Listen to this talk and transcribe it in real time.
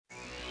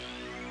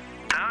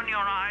your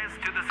eyes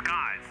to the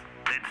skies.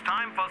 It's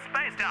time for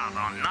Spaced Out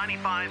on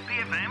 95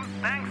 BFM,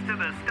 thanks to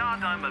the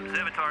Stardome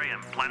Observatory and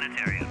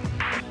Planetarium.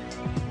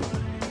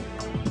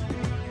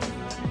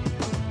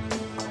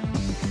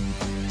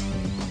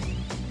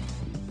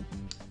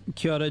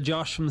 Kia ora,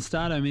 Josh from the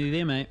Stardome. Are you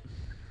there, mate?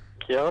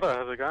 Kia ora,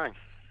 how's it going?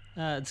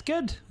 It's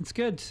good. It's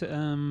good.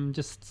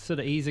 Just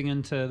sort of easing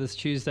into this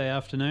Tuesday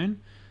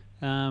afternoon.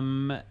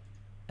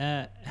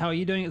 How are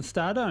you doing at the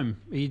Stardome?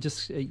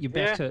 Are you're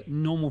back to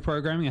normal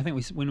programming? I think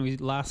when we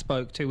last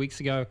spoke 2 weeks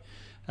ago,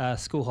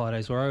 school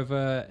holidays were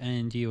over,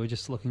 and you were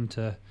just looking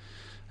to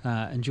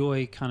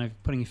enjoy kind of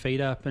putting your feet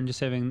up and just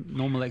having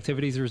normal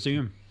activities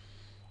resume.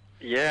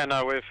 Yeah,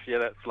 no,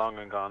 that's long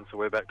and gone. So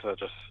we're back to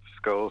just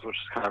schools, which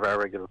is kind of our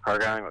regular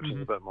programming, which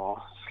is a bit more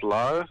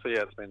slow. So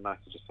yeah, it's been nice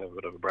to just have a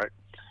bit of a break.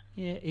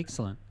 Yeah,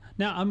 excellent.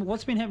 Now,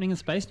 what's been happening in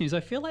space news? I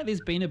feel like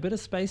there's been a bit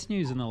of space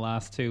news in the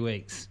last 2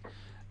 weeks.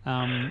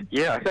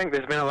 Yeah, I think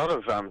there's been a lot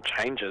of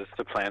changes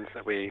to plans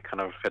that we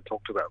kind of had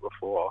talked about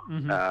before.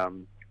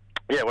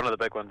 Yeah, one of the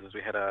big ones is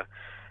we had an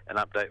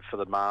update for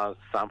the Mars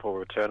sample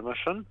return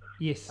mission.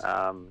 Yes.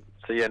 So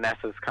yeah,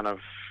 NASA's kind of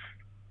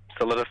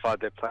solidified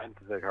their plan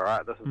to think, all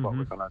right, this is what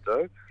we're going to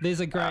do.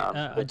 There's a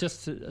great,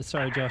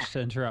 sorry, Josh,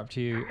 to interrupt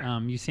you.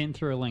 You sent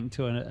through a link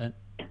to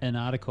an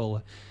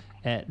article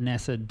at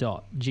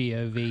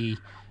nasa.gov,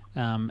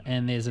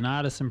 and there's an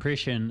artist's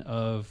impression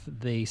of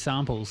the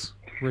samples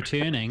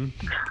returning,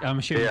 I'm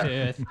assuming, to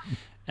Earth.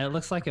 And it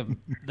looks like a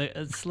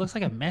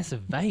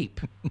massive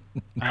vape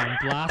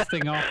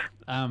blasting off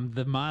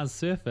the Mars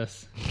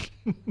surface.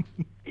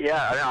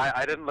 Yeah,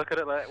 I didn't look at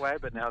it that way,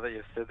 but now that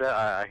you've said that,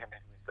 I can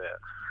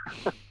definitely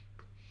see it.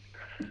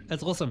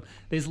 It's awesome.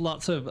 There's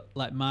lots of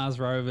like Mars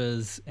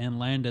rovers and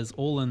landers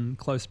all in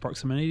close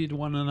proximity to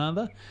one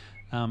another.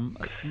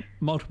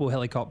 Multiple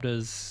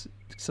helicopters,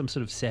 some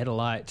sort of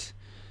satellite,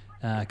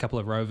 a couple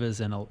of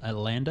rovers and a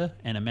lander,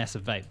 and a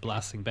massive vape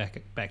blasting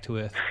back to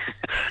Earth.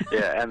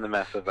 Yeah, and the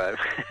massive vape.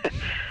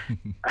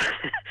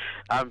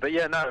 But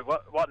yeah, no,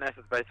 what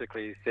NASA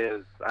basically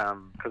says,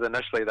 because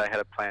initially they had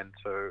a plan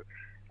to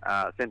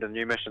send a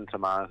new mission to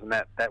Mars, and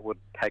that would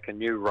take a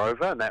new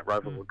rover, and that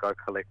rover would go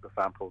collect the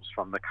samples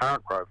from the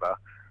current rover,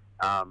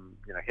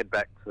 head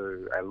back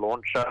to a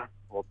launcher,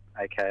 or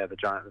aka the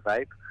giant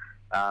vape,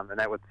 and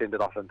that would send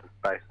it off into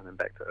space and then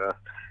back to Earth.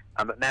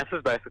 But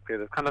NASA's basically,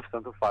 they've kind of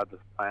simplified this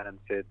plan and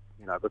said,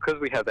 because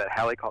we have that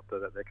helicopter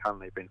that they've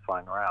currently been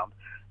flying around,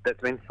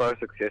 that's been so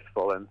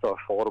successful and so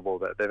affordable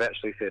that they've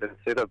actually said,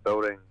 instead of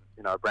building,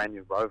 a brand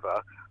new rover,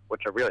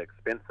 which are really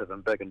expensive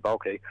and big and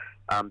bulky,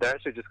 they're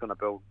actually just going to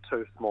build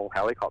 2 small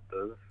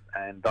helicopters,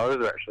 and those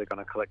are actually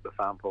going to collect the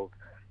samples,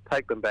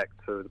 take them back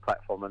to the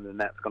platform, and then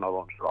that's going to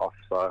launch it off.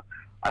 So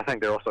I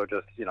think they're also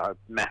just,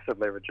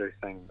 massively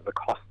reducing the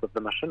cost of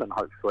the mission, and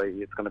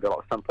hopefully it's going to be a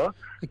lot simpler.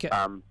 Okay,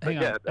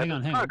 hang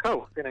on. Oh,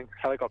 cool, getting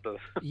helicopters.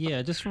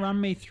 Yeah, just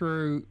run me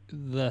through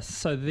this.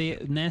 So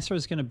NASA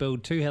is going to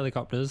build 2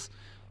 helicopters,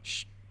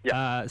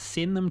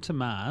 send them to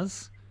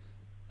Mars.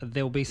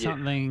 There'll be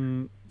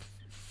something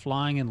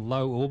flying in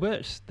low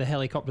orbit. The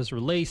helicopters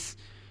release,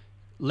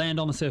 land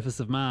on the surface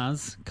of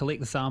Mars, collect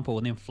the sample,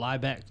 and then fly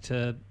back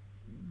to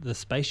the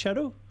space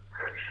shuttle?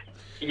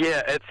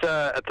 Yeah, it's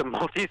a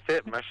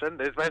multi-step mission.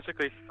 There's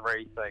basically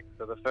 3 things.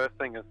 So the first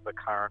thing is the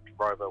current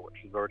rover,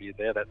 which is already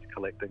there, that's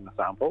collecting the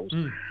samples.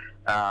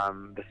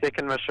 The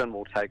second mission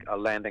will take a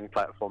landing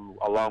platform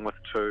along with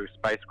 2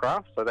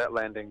 spacecraft. So that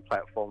landing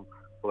platform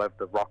will have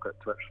the rocket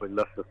to actually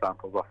lift the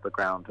samples off the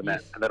ground, and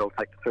that'll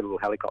take the 2 little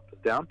helicopters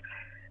down.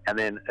 And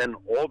then in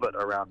orbit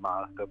around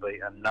Mars, there'll be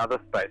another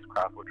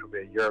spacecraft, which will be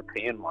a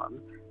European one,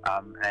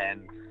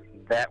 and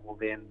that will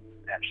then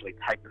actually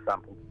take the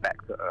samples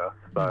back to Earth.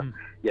 So,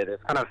 there's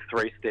kind of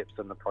 3 steps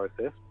in the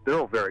process. They're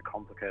all very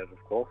complicated,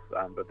 of course,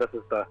 but this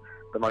is the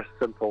most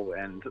simple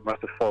and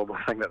most affordable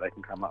thing that they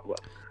can come up with.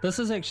 This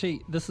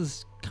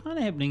is kind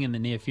of happening in the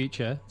near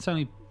future. It's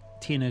only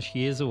 10-ish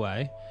years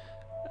away.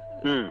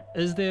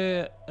 Is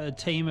there a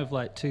team of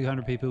like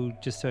 200 people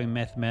just doing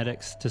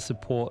mathematics to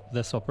support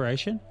this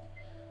operation?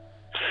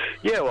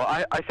 Yeah, well,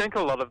 I think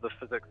a lot of the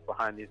physics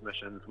behind these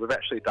missions, we've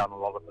actually done a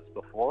lot of this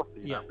before.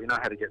 So, we know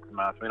how to get to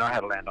Mars, we know how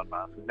to land on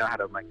Mars, we know how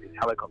to make these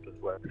helicopters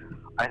work.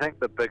 I think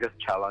the biggest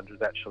challenge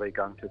is actually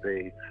going to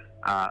be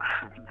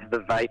the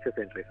vape,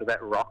 essentially. So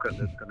that rocket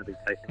is going to be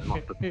taking them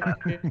off the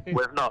planet.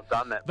 We've not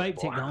done that vape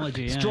before.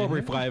 Technology,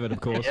 Strawberry flavoured, of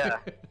course. Yeah.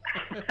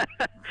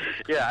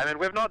 Yeah, I mean,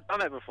 we've not done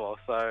that before.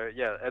 So,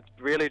 it's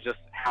really just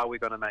how we're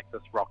going to make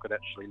this rocket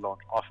actually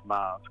launch off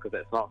Mars, because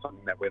it's not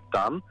something that we've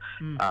done.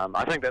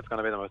 I think that's going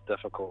to be the most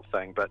difficult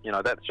thing. But,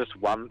 that's just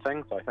one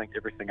thing. So I think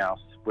everything else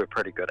we're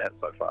pretty good at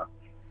so far.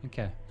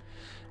 Okay.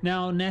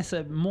 Now,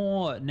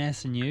 more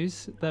NASA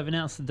news. They've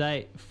announced the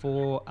date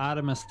for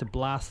Artemis to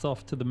blast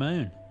off to the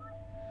moon.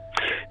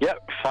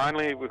 Yep,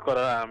 finally we've got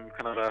a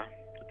kind of a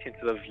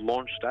tentative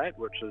launch date,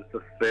 which is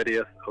the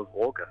 30th of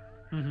August.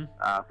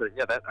 So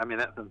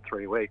that's in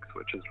 3 weeks,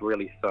 which is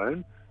really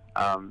soon.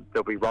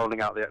 They'll be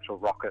rolling out the actual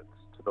rockets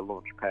to the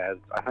launch pads,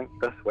 I think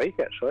this week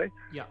actually.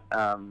 Yeah.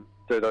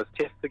 do those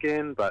tests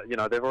again, but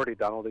they've already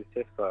done all these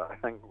tests, so I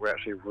think we're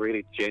actually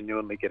really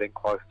genuinely getting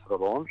close to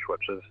the launch,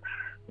 which is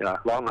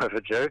long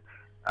overdue.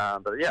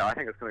 But yeah, I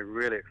think it's going to be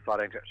really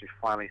exciting to actually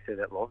finally see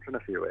that launch in a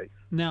few weeks.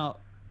 Now,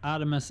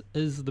 Artemis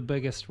is the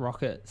biggest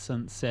rocket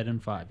since Saturn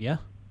V, yeah?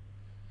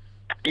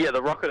 Yeah,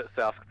 the rocket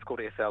itself, it's called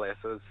SLS,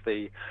 is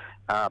the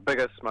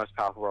biggest, most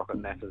powerful rocket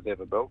NASA's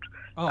ever built.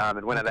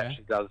 And when it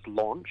actually does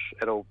launch,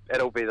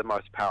 it'll be the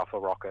most powerful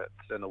rocket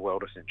in the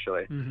world,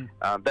 essentially.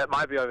 That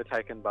might be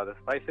overtaken by the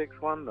SpaceX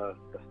one, the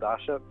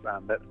Starship.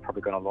 That's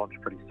probably going to launch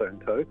pretty soon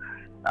too.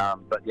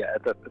 But yeah,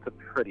 it's a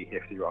pretty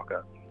hefty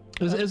rocket.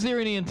 Is there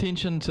any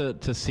intention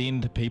to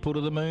send people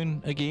to the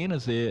moon again?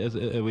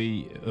 Are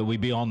we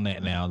beyond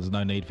that now? There's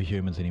no need for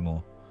humans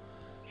anymore.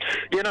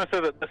 Yeah, no,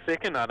 so the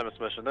second Artemis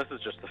mission, this is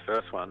just the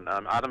first one.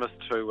 Artemis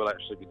 2 will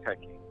actually be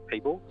taking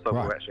people, so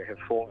we'll actually have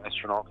 4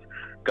 astronauts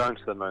going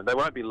to the moon. They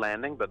won't be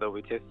landing, but they'll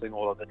be testing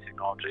all of the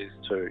technologies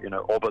to,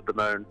 orbit the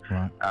moon,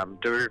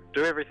 do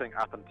everything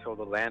up until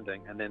the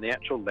landing, and then the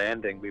actual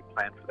landing, we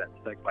plan for that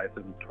to take place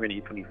in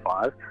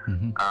 2025.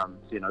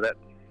 So, that's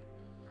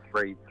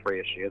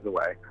three-ish years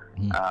away.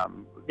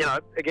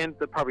 Again,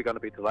 they're probably going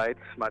to be delayed.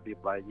 Might be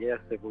by a year,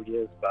 several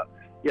years, but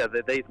yeah,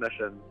 these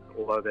missions,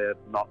 although they're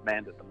not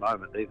manned at the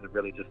moment, these are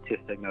really just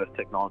testing those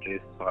technologies.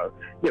 So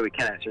yeah, we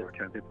can actually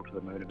return people to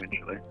the moon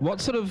eventually. What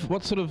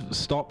sort of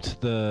stopped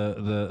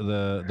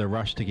the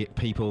rush to get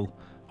people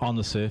on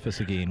the surface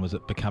again? Was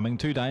it becoming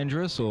too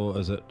dangerous, or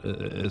is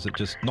it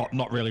just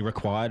not really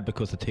required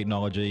because the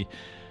technology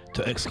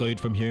to exclude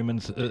from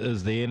humans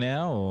is there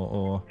now,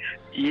 or?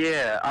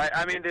 Yeah,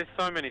 I mean, there's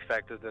so many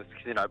factors.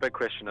 A big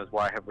question is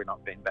why have we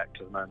not been back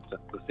to the moon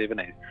since the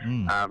 70s?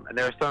 And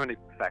there are so many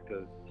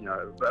factors.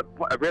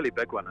 A really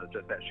big one is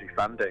just actually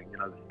funding.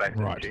 The space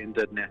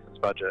agenda, NASA's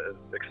budget is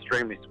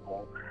extremely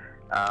small.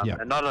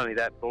 And not only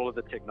that, but all of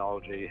the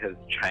technology has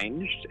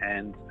changed,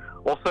 and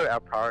also our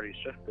priorities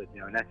shifted.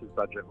 NASA's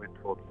budget went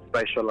towards the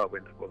space shuttle, it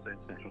went towards the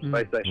International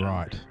Space Station.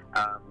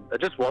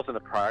 It just wasn't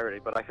a priority,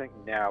 but I think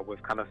now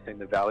we've kind of seen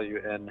the value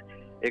in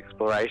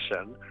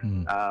exploration.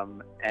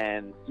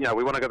 And,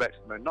 we want to go back to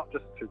the moon, not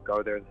just to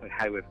go there and say,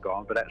 hey, we've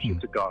gone, but actually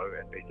to go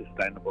and be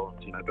sustainable,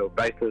 and, build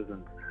bases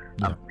and,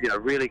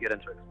 really get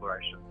into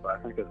exploration. So I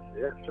think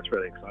it's just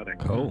really exciting.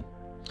 Cool.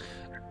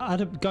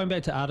 Going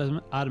back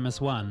to Artemis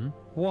 1,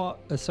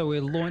 so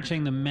we're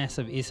launching the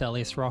massive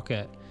SLS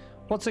rocket.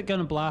 What's it going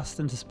to blast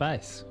into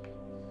space?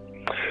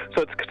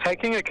 So it's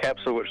taking a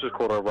capsule which is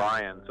called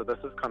Orion. So this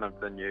is kind of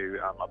the new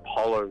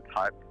Apollo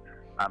type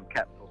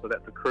capsule. So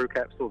that's a crew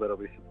capsule that'll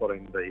be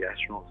supporting the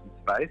astronauts in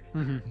space.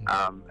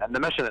 And the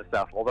mission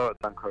itself, although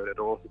it's uncrewed,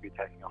 it'll also be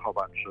taking a whole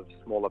bunch of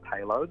smaller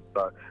payloads.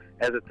 So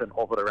as it's in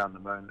orbit around the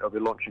moon, it'll be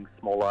launching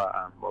smaller,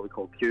 what we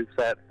call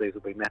CubeSats. These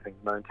will be mapping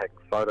the moon, taking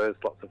photos,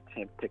 lots of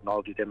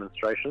technology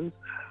demonstrations.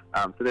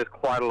 So there's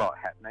quite a lot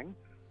happening.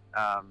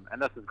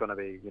 And this is going to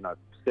be,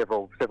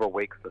 several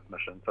weeks, this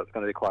mission. So it's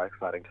going to be quite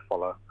exciting to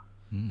follow.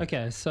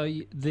 Okay, so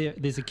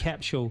there's a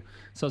capsule.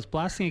 So it's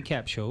blasting a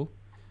capsule.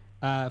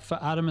 For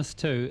Artemis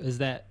 2, is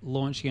that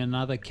launching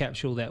another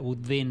capsule that will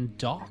then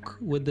dock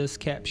with this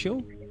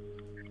capsule?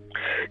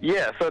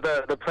 Yeah, so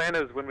the plan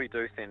is when we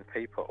do send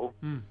people,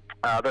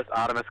 this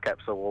Artemis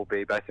capsule will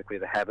be basically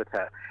the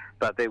habitat,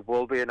 but there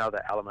will be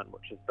another element,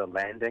 which is the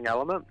landing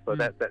element. So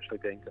that's actually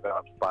being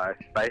developed by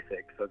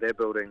SpaceX. So they're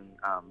building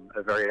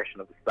a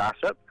variation of the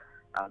Starship.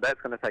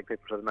 That's going to take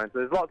people to the moon. So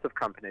there's lots of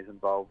companies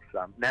involved.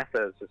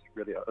 NASA is just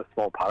really a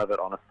small part of it,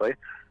 honestly.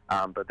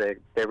 But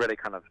they're really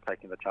kind of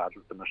taking the charge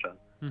with the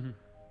mission.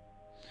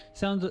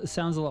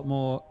 Sounds a lot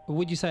more.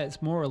 Would you say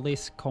it's more or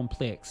less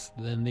complex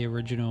than the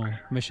original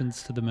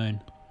missions to the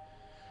moon?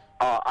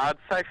 I'd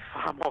say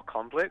far more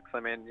complex. I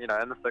mean, in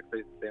the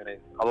 60s, 70s,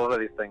 a lot of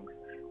these things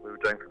we were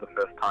doing for the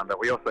first time, but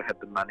we also had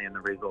the money and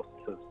the resources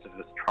to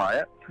just try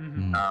it.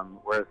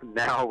 Whereas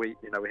now we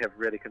have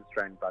really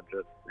constrained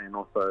budgets and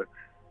also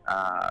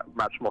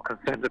much more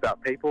concerned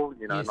about people,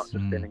 not just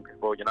sending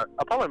people.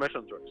 Apollo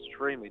missions are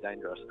extremely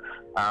dangerous.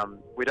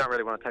 We don't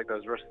really want to take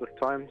those risks this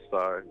time.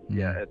 So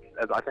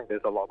I think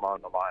there's a lot more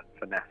on the line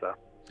for NASA.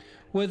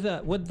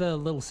 With the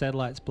little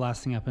satellites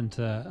blasting up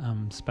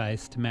into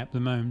space to map the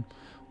moon,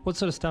 what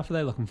sort of stuff are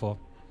they looking for?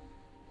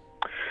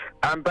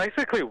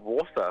 Basically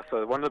water.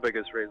 So one of the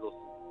biggest resources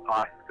is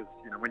ice, because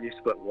when you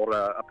split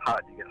water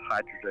apart, you get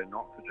hydrogen and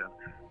oxygen.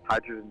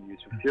 Hydrogen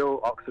used for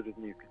fuel, oxygen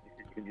you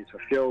can use for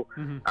fuel,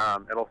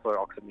 and also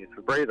oxygen used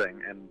for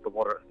breathing, and the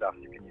water itself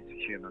you can use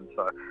for humans.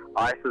 So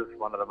ice is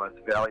one of the most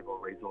valuable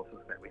resources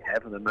that we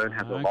have, and the moon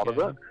has a lot of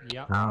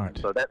it.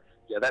 So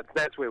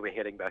that's where we're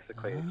heading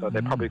basically. So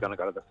they're probably going to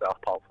go to the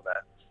South Pole for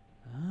that.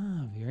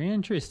 Very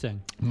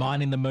interesting.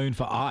 Mining the moon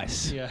for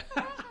ice. Yeah.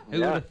 Who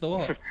would have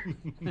thought?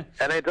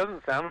 And it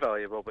doesn't sound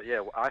valuable, but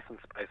ice in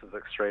space is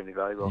extremely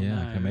valuable. Yeah,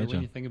 I can imagine.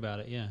 When you think about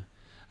it, yeah.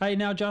 Hey,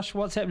 now Josh,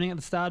 what's happening at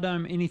the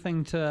Stardome?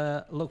 Anything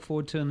to look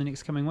forward to in the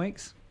next coming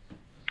weeks?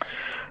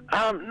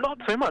 Not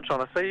too much,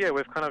 honestly. Yeah,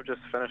 we've kind of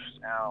just finished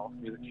our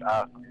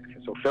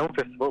film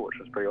festival, which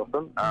was pretty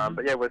awesome.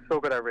 But yeah, we've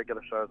still got our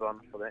regular shows on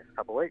for the next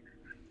couple of weeks.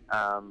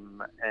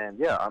 And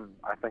yeah,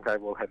 I think I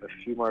will have a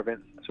few more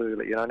events to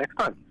let you know next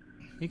time.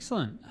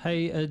 Excellent.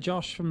 Hey,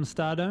 Josh from the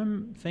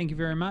Stardome, thank you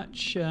very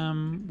much.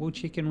 We'll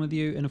check in with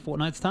you in a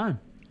fortnight's time.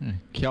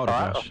 Kia ora, All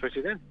right, I'll Josh. speak to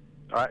you then.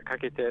 All right, ka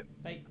kite.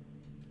 Bye.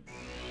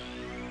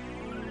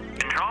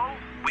 Control,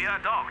 we are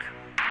docked.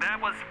 That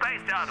was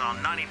Spaced Out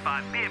on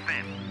 95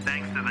 BFM,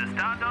 thanks to the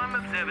Stardome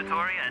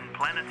Observatory and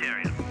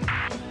Planetarium.